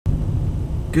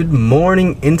Good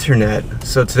morning, Internet.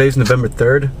 So today's November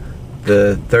 3rd,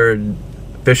 the third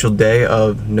official day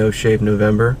of No Shave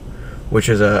November, which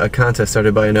is a contest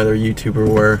started by another YouTuber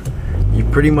where you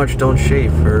pretty much don't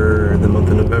shave for the month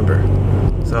of November.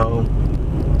 So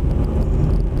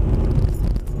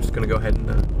I'm just gonna go ahead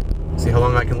and see how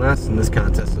long I can last in this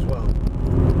contest as well.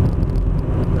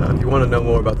 If you want to know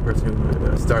more about the person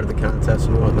who started the contest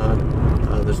and whatnot,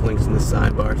 there's links in the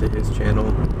sidebar to his channel.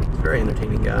 He's a very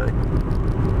entertaining guy.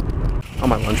 On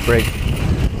my lunch break,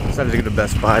 I decided to go to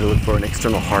Best Buy to look for an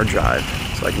external hard drive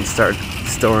so I can start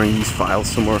storing these files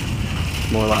somewhere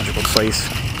more logical place.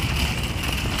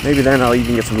 Maybe then I'll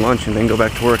even get some lunch and then go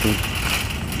back to work and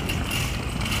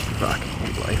fuck,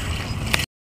 hate life.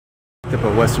 Picked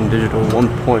up a Western Digital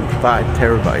 1.5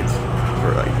 terabytes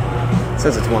for like, it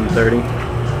says it's 130,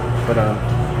 but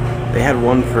they had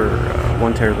one for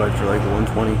 1 terabyte for like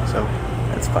 120, so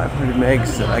that's 500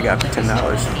 megs that I got for $10.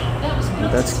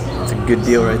 That's a good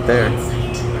deal right there.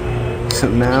 So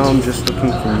now I'm just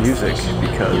looking for music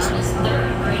because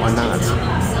why not?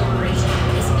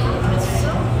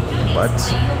 But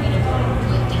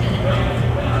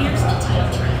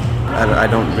I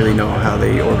don't really know how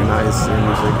they organize their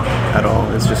music at all.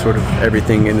 It's just sort of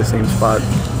everything in the same spot.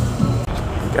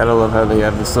 Gotta love how they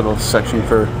have this little section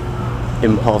for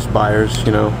impulse buyers.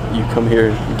 You know, you come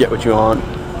here, you get what you want.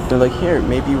 They're like, here,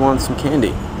 maybe you want some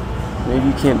candy. Maybe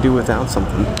you can't do without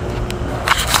something.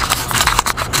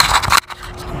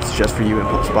 It's just for you,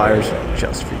 impulse buyers,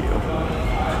 just for you.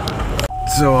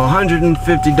 So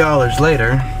 $150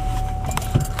 later,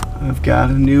 I've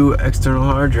got a new external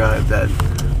hard drive that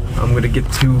I'm gonna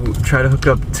get to try to hook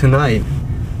up tonight.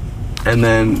 And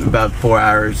then about 4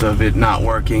 hours of it not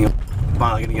working, I'm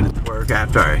finally gonna get it to work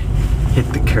after I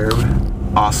hit the curb.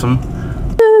 Awesome.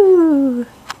 Ooh.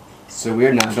 So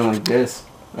weird now doing like this.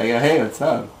 Like, hey, what's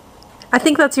up? I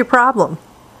think that's your problem.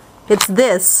 It's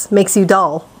this makes you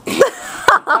dull.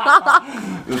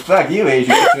 Fuck you,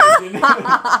 Asian.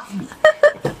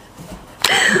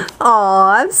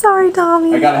 Aw, I'm sorry,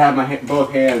 Tommy. I gotta have my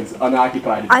both hands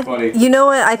unoccupied. It's funny. You know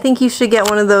what? I think you should get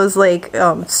one of those like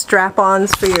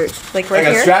strap-ons for your right like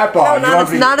here. A strap-on. No,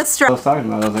 not a strap. I was talking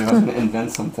about. I was like, I was gonna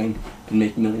invent something and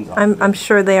make millions off of it. I'm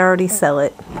sure they already sell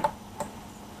it.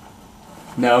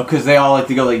 No, because they all like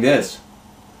to go like this.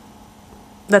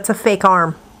 That's a fake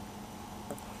arm.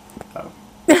 Oh.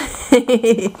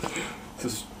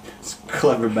 Just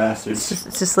clever bastards.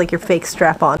 It's just like your fake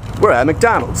strap-on. We're at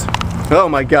McDonald's. Oh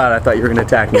my god, I thought you were gonna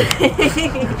attack me.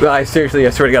 Seriously, I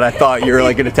swear to god, I thought you were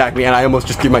like gonna attack me and I almost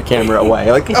just threw my camera away.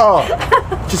 Like, oh,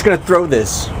 just gonna throw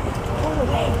this.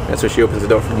 That's where she opens the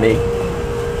door for me.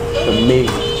 For me.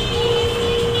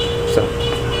 So,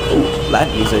 ooh,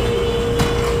 Latin music.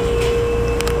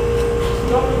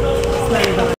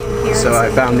 So I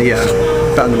found the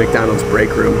McDonald's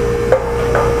break room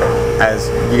as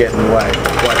you get in the way.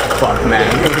 What the fuck, man?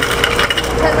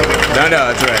 No,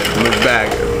 that's right. Move back.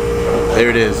 There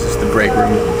it is. It's the break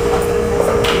room.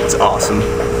 It's awesome.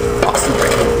 Awesome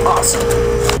break room. Awesome.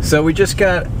 So we just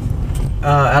got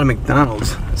out of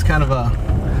McDonald's. It's kind of a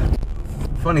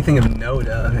funny thing of note.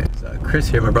 Chris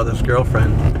here, my brother's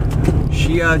girlfriend.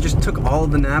 She just took all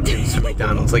of the napkins from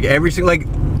McDonald's, like every single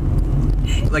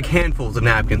like handfuls of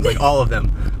napkins, like all of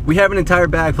them. We have an entire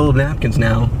bag full of napkins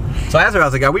now. So I asked her, I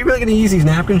was like, are we really gonna use these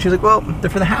napkins? She's like, well, they're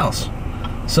for the house.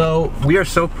 So we are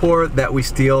so poor that we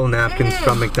steal napkins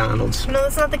from McDonald's. No,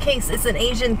 that's not the case. It's an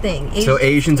Asian thing. So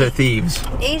Asians are thieves.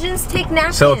 Asians take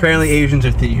napkins. So apparently Asians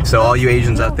are thieves. So all you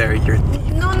Asians out there, you're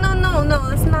thieves. No,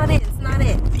 that's not it. It's not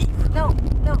it. No,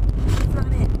 that's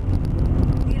not it.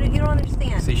 You don't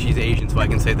understand. See, she's Asian, so I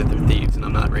can say that they're thieves, and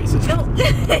I'm not racist. No.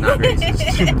 I'm not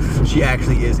racist. She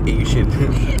actually is Asian.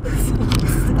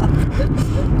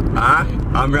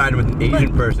 I'm riding with an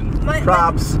Asian person.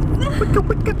 Props.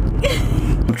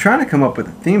 I'm trying to come up with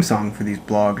a theme song for these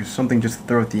blogs, something just to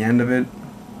throw at the end of it,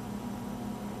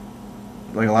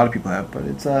 like a lot of people have. But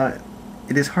it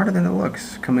is harder than it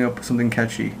looks coming up with something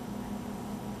catchy.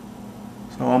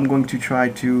 So I'm going to try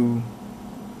to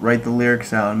write the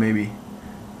lyrics out and maybe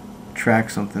track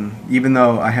something, even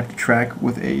though I have to track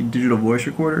with a digital voice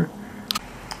recorder.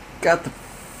 Got the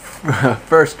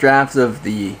first drafts of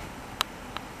the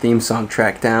theme song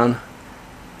track down.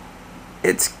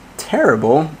 It's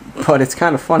terrible, but it's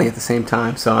kind of funny at the same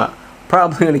time, so I'm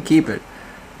probably going to keep it.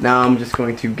 Now I'm just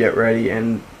going to get ready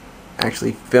and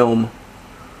actually film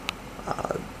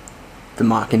the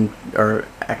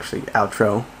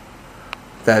outro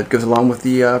that goes along with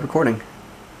the recording.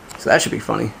 So that should be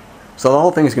funny. So the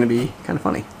whole thing is going to be kind of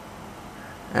funny.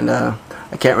 And I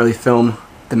can't really film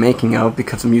the making of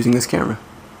because I'm using this camera.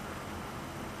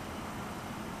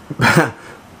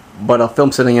 but I'll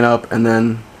film setting it up, and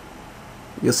then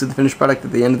you'll see the finished product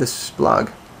at the end of this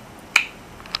vlog.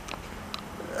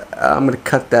 I'm gonna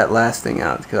cut that last thing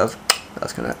out because that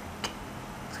was kind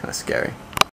of scary.